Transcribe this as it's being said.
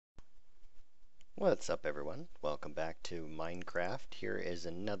What's up, everyone? Welcome back to Minecraft. Here is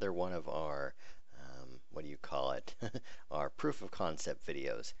another one of our, what do you call it? Our proof of concept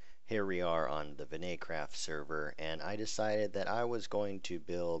videos. Here we are on the Vinaycraft server, and I decided that I was going to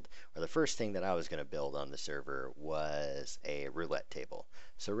build, or the first thing that I was going to build on the server was a roulette table.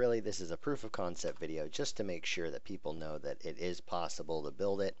 So really, this is a proof of concept video just to make sure that people know that it is possible to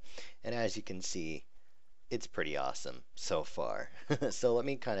build it. And as you can see, it's pretty awesome so far. So let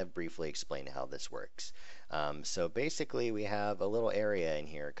me kind of briefly explain how this works. So basically we have a little area in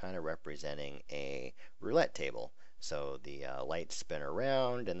here kind of representing a roulette table. So the lights spin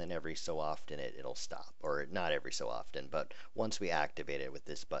around, and then every so often it'll stop. Or not every so often, but once we activate it with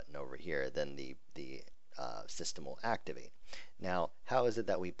this button over here, then the system will activate. Now, how is it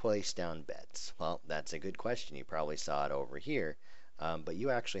that we place down bets? Well, that's a good question. You probably saw it over here. But you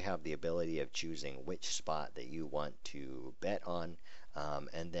actually have the ability of choosing which spot that you want to bet on.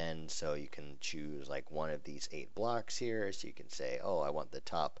 And then so you can choose like one of these 8 blocks here. So you can say, oh, I want the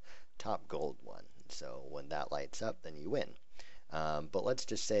top gold one. So when that lights up, then you win. But let's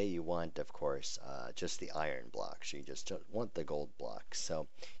just say you want, of course, just the iron block. So you just want the gold block. So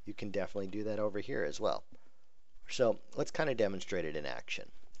you can definitely do that over here as well. So let's kind of demonstrate it in action.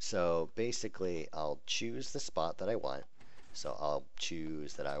 So basically, I'll choose the spot that I want. So I'll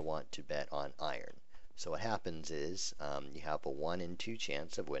choose that I want to bet on iron. So what happens is you have a 1 in 2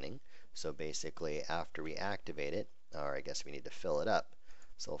 chance of winning. So basically after we activate it, or I guess we need to fill it up.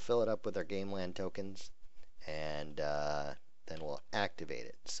 So we'll fill it up with our Gameland tokens, and then we'll activate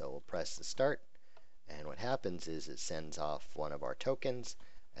it. So we'll press the start, and what happens is it sends off one of our tokens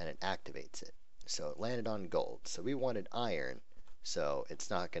and it activates it. So it landed on gold. So we wanted iron, so it's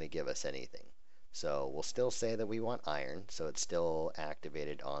not going to give us anything. So we'll still say that we want iron, so it's still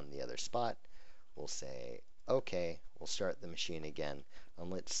activated on the other spot. We'll say, okay, we'll start the machine again, and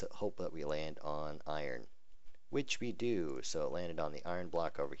let's hope that we land on iron, which we do. So it landed on the iron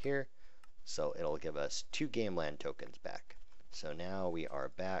block over here, so it'll give us 2 Gameland tokens back. So now we are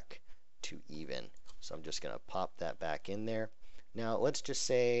back to even. So I'm just going to pop that back in there. Now let's just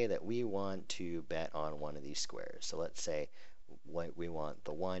say that we want to bet on one of these squares. So let's say we want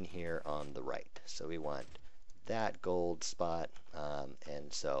the one here on the right. So we want that gold spot,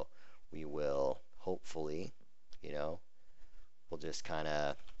 and so we will hopefully, we'll just kind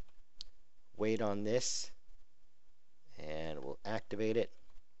of wait on this, and we'll activate it.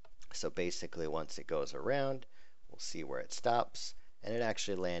 So basically once it goes around, we'll see where it stops, and it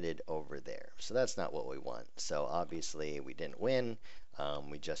actually landed over there. So that's not what we want. So obviously we didn't win.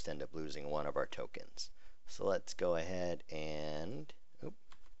 We just end up losing one of our tokens. So let's go ahead and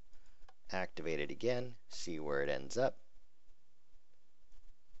activate it again, see where it ends up.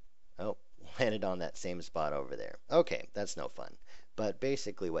 Oh, landed on that same spot over there. Okay, that's no fun. But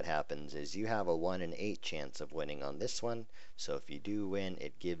basically what happens is you have a 1 in 8 chance of winning on this one. So if you do win,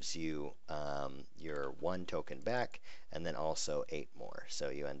 it gives you your 1 token back, and then also 8 more. So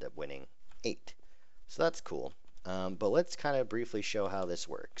you end up winning 8. So that's cool. But let's kind of briefly show how this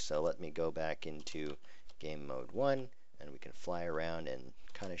works. So let me go back into game mode 1, and we can fly around and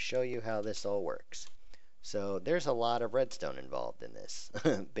kind of show you how this all works. So there's a lot of redstone involved in this.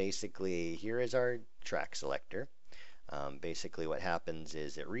 Basically, here is our track selector. Basically what happens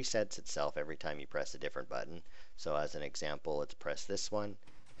is it resets itself every time you press a different button. So as an example, let's press this one,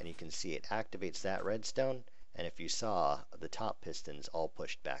 and you can see it activates that redstone, and if you saw, the top piston's all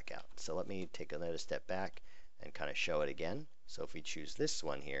pushed back out. So let me take another step back and kind of show it again. So if we choose this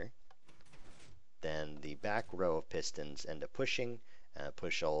one here, then the back row of pistons end up pushing,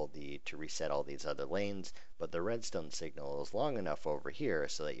 to reset all these other lanes, but the redstone signal is long enough over here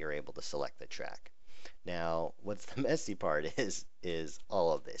so that you're able to select the track. Now, what's the messy part is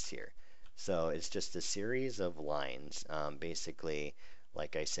all of this here. So it's just a series of lines. Basically,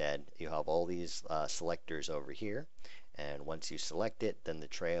 like I said, you have all these selectors over here, and once you select it, then the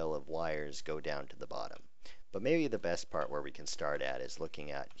trail of wires go down to the bottom. But maybe the best part where we can start at is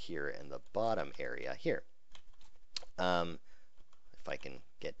looking at here in the bottom area here. If I can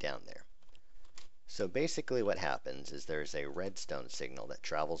get down there. So basically what happens is there's a redstone signal that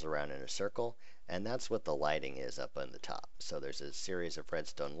travels around in a circle, and that's what the lighting is up on the top. So there's a series of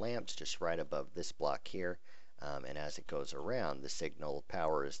redstone lamps just right above this block here, and as it goes around, the signal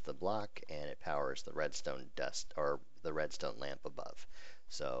powers the block, and it powers the redstone dust, or the redstone lamp above.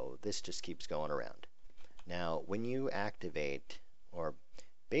 So this just keeps going around. Now, when you activate, or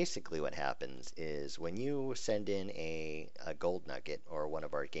basically what happens is when you send in a gold nugget or one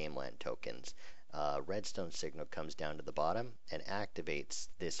of our Gameland tokens, redstone signal comes down to the bottom and activates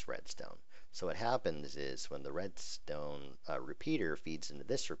this redstone. So what happens is when the redstone repeater feeds into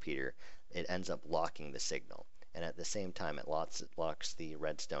this repeater, it ends up locking the signal. And at the same time, it locks the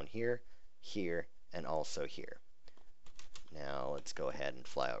redstone here, here, and also here. Now let's go ahead and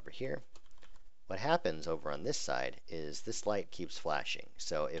fly over here. What happens over on this side is this light keeps flashing.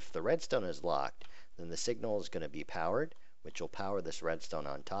 So if the redstone is locked, then the signal is going to be powered, which will power this redstone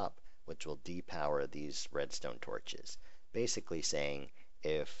on top, which will depower these redstone torches. Basically saying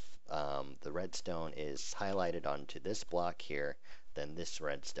if the redstone is highlighted onto this block here, then this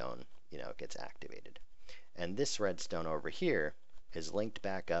redstone, gets activated. And this redstone over here is linked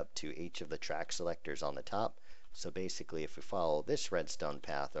back up to each of the track selectors on the top. So basically, if we follow this redstone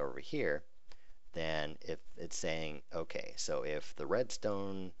path over here, then if it's saying, okay, so if the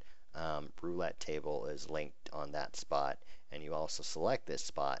redstone roulette table is linked on that spot, and you also select this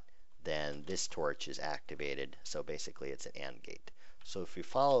spot, then this torch is activated. So basically, it's an AND gate. So if we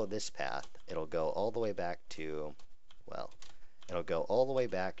follow this path, it'll go all the way back to, well, it'll go all the way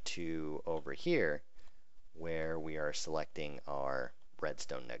back to over here, where we are selecting our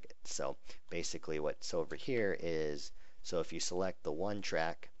redstone nuggets. So basically what's over here is, so if you select the one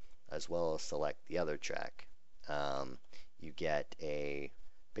track as well as select the other track, you get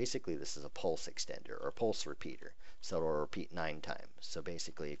basically this is a pulse extender or pulse repeater. So it'll repeat 9 times. So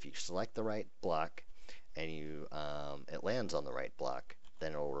basically if you select the right block and it lands on the right block,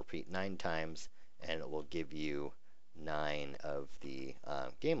 then it will repeat 9 times and it will give you 9 of the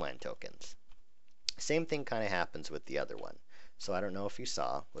gameland tokens. Same thing kind of happens with the other one. So I don't know if you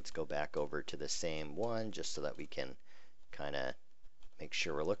saw. Let's go back over to the same one just so that we can kind of make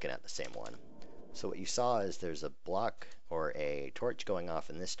sure we're looking at the same one. So what you saw is there's a block or a torch going off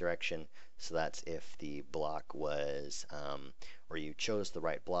in this direction. So that's if the block was, or you chose the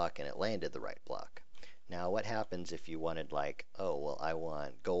right block and it landed the right block. Now what happens if you wanted like, oh, well, I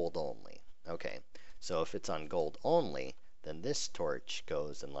want gold only. Okay, so if it's on gold only, then this torch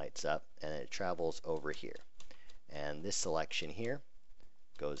goes and lights up and it travels over here. And this selection here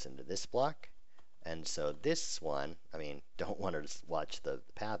goes into this block. And so this one, I mean, don't want to watch the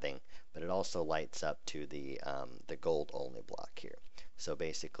pathing, but it also lights up to the gold only block here. So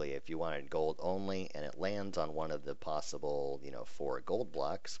basically, if you wanted gold only and it lands on one of the possible, 4 gold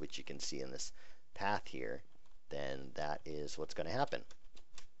blocks, which you can see in this path here, then that is what's going to happen.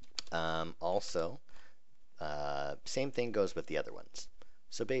 Also, same thing goes with the other ones.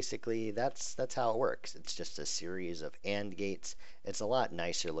 So basically, that's how it works. It's just a series of AND gates. It's a lot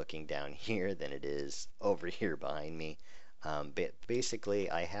nicer looking down here than it is over here behind me. But basically,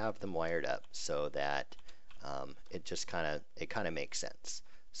 I have them wired up so that it kind of makes sense.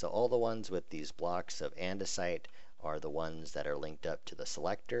 So all the ones with these blocks of andesite are the ones that are linked up to the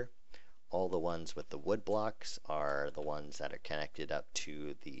selector. All the ones with the wood blocks are the ones that are connected up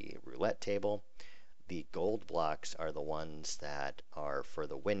to the roulette table. The gold blocks are the ones that are for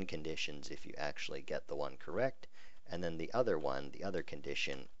the win conditions if you actually get the one correct. And then the other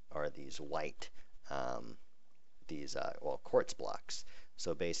condition are these white, quartz blocks.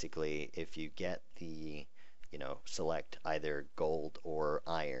 So basically, if you get the, select either gold or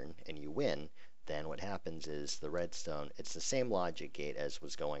iron and you win, then what happens is the redstone, it's the same logic gate as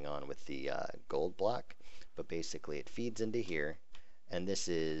was going on with the gold block, but basically it feeds into here. And this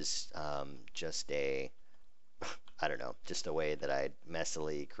is just a way that I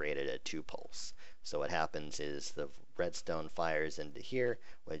messily created a 2 pulse. So what happens is the redstone fires into here,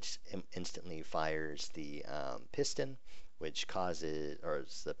 which instantly fires the piston, which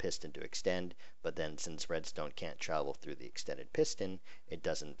causes the piston to extend. But then since redstone can't travel through the extended piston, it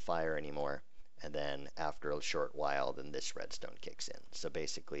doesn't fire anymore. And then after a short while, then this redstone kicks in. So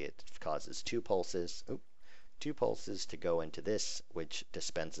basically it causes 2 pulses. 2 pulses to go into this, which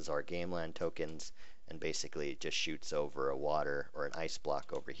dispenses our gameland tokens, and basically it just shoots over a water or an ice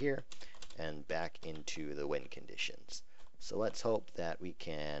block over here and back into the win conditions. So let's hope that we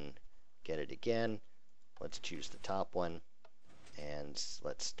can get it again. Let's choose the top one and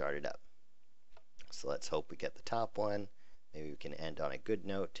let's start it up. So let's hope we get the top one. Maybe we can end on a good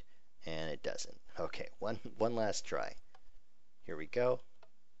note, and it doesn't. Okay, one last try. Here we go.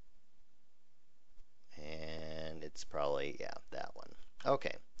 And it's probably, yeah, that one.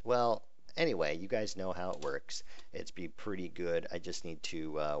 Okay, well, anyway, you guys know how it works. It's be pretty good. I just need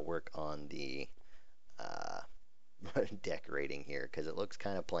to work on the decorating here because it looks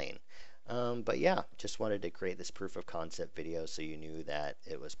kind of plain. But yeah, just wanted to create this proof of concept video so you knew that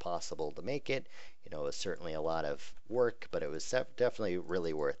it was possible to make it. It was certainly a lot of work, but it was definitely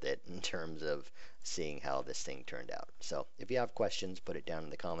really worth it in terms of seeing how this thing turned out. So if you have questions, put it down in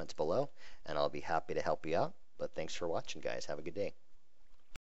the comments below, and I'll be happy to help you out. But thanks for watching, guys. Have a good day.